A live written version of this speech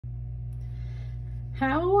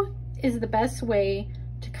How is the best way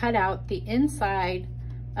to cut out the inside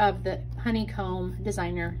of the honeycomb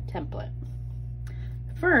designer template?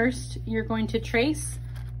 First, you're going to trace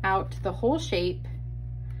out the whole shape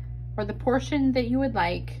or the portion that you would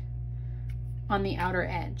like on the outer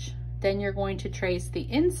edge. Then you're going to trace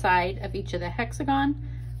the inside of each of the hexagon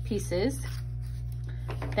pieces.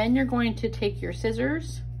 Then you're going to take your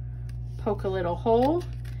scissors, poke a little hole,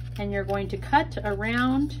 and you're going to cut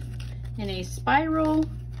around in a spiral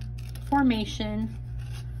formation,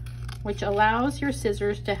 which allows your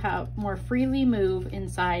scissors to have more freely move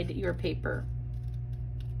inside your paper.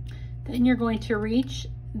 Then you're going to reach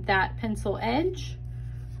that pencil edge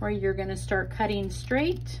where you're going to start cutting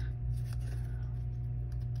straight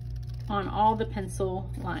on all the pencil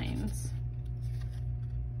lines.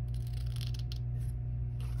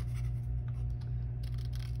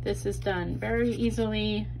 This is done very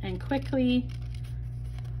easily and quickly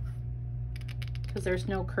because there's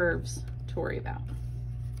no curves to worry about.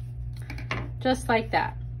 Just like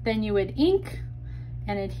that. Then you would ink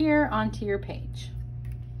and adhere onto your page.